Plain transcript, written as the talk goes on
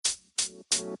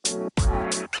Hello,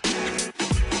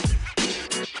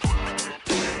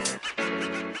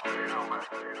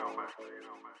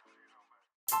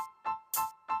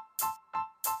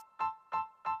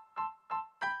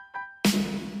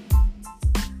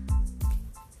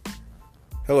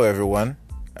 everyone.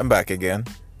 I'm back again.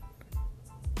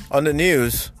 On the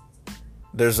news,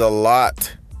 there's a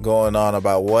lot going on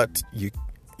about what you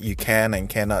can and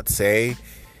cannot say.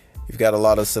 You've got a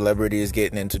lot of celebrities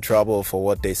getting into trouble for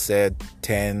what they said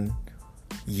 10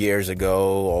 years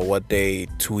ago or what they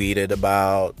tweeted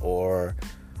about. Or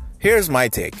here's my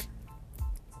take.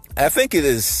 I think it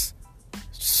is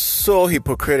so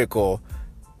hypocritical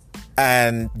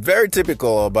and very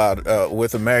typical about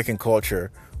with American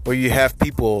culture, where you have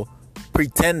people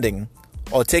pretending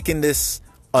or taking this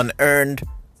unearned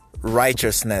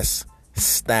righteousness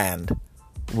stand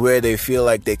where they feel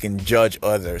like they can judge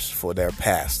others for their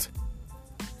past.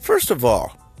 First of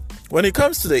all, when it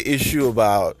comes to the issue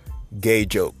about gay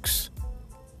jokes,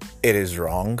 it is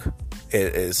wrong.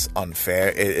 It is unfair.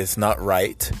 It is not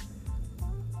right.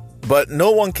 But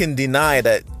no one can deny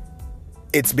that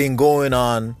it's been going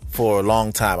on for a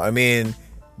long time. I mean,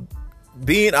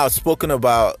 being outspoken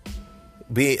about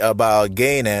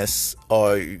gayness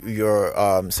or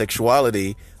your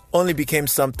sexuality only became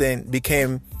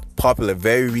popular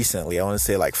very recently. I want to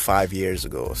say like 5 years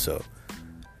ago or so.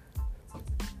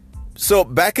 So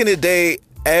back in the day,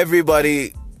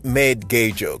 everybody made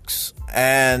gay jokes,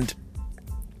 and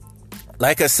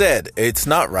like I said, it's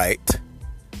not right.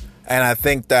 And I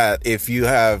think that if you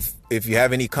have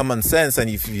any common sense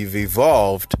and if you've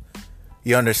evolved,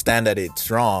 you understand that it's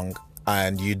wrong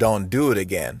and you don't do it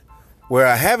again. Where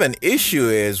I have an issue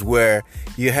is where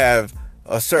you have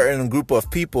a certain group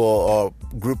of people or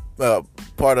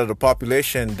part of the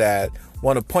population that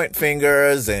want to point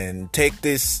fingers and take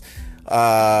this,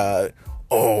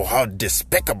 oh, how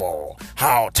despicable,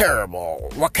 how terrible,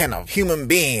 what kind of human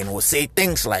being would say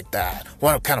things like that?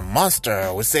 What kind of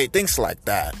monster would say things like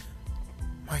that?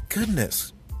 My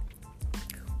goodness.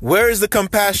 Where is the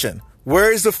compassion?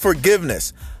 Where is the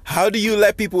forgiveness? How do you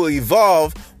let people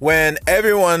evolve when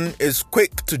everyone is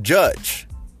quick to judge?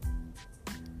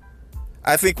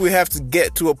 I think we have to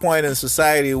get to a point in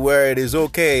society where it is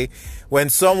okay when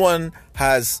someone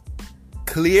has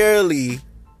clearly,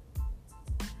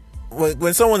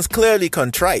 when someone's clearly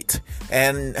contrite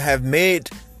and have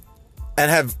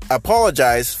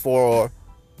apologized for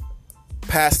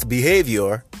past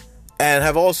behavior and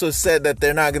have also said that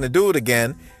they're not going to do it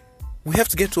again. We have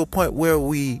to get to a point where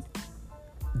we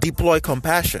deploy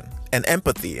compassion and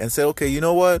empathy and say, okay, you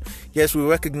know what? Yes, we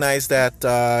recognize that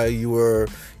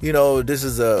this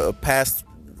is a past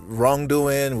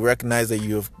wrongdoing. We recognize that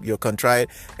you're contrite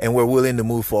and we're willing to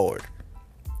move forward.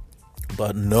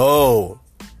 But no,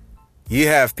 you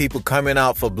have people coming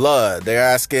out for blood. They're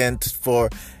asking for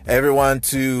everyone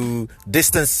to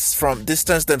distance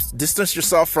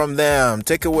yourself from them,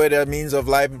 take away their means of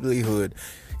livelihood,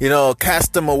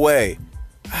 cast them away.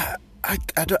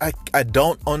 I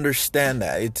don't understand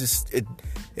that.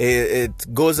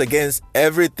 It goes against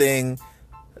everything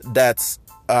that's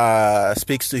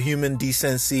speaks to human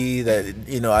decency, that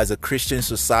as a Christian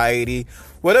society,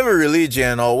 whatever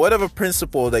religion or whatever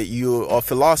principle or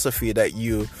philosophy that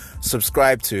you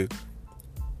subscribe to,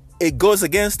 it goes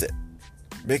against it,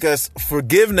 because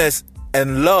forgiveness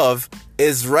and love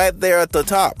is right there at the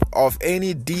top of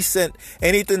anything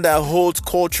that holds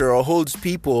culture or holds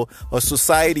people or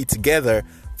society together.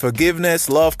 Forgiveness,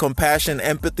 love, compassion,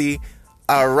 empathy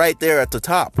are right there at the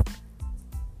top.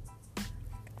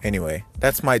 Anyway,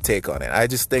 that's my take on it. I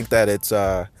just think that it's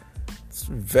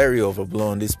very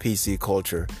overblown, this PC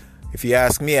culture. If you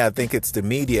ask me, I think it's the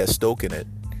media stoking it.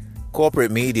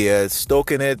 Corporate media is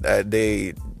stoking it.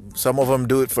 Some of them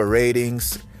do it for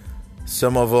ratings.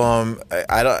 Some of them,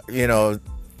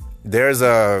 there's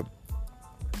a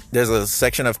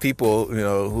section of people,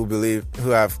 who believe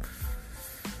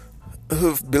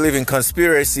in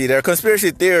conspiracy. There are conspiracy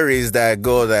theories that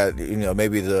go that,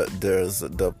 maybe there's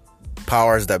the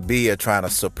powers that be are trying to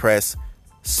suppress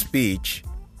speech.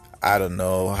 I don't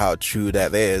know how true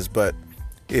that is, but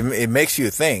it makes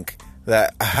you think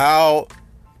that how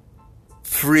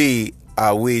free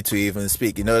are we to even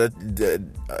speak?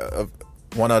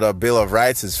 One of the Bill of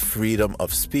Rights is freedom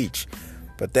of speech.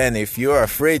 But then if you're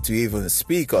afraid to even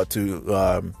speak or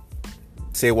to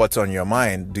say what's on your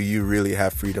mind, do you really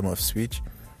have freedom of speech?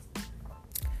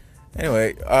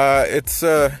 Anyway,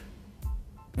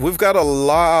 we've got a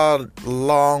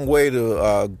long way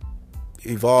to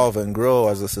evolve and grow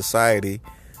as a society.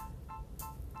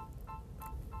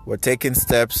 We're taking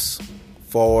steps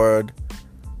forward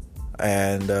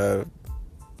and a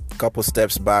couple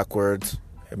steps backwards.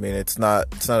 I mean, it's not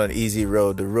an easy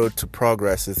road. The road to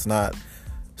progress, it's not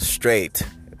straight.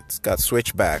 It's got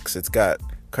switchbacks. It's got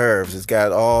curves. It's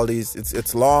got all these.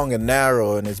 It's long and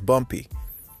narrow and it's bumpy.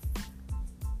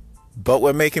 But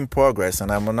we're making progress, and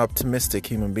I'm an optimistic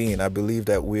human being. I believe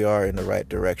that we are in the right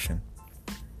direction.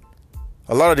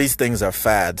 A lot of these things are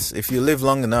fads. If you live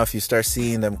long enough, you start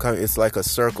seeing them come. It's like a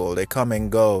circle. They come and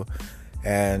go,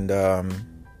 and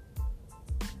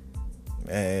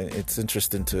it's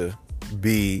interesting to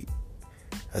be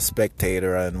a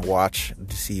spectator and watch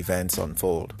these events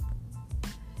unfold.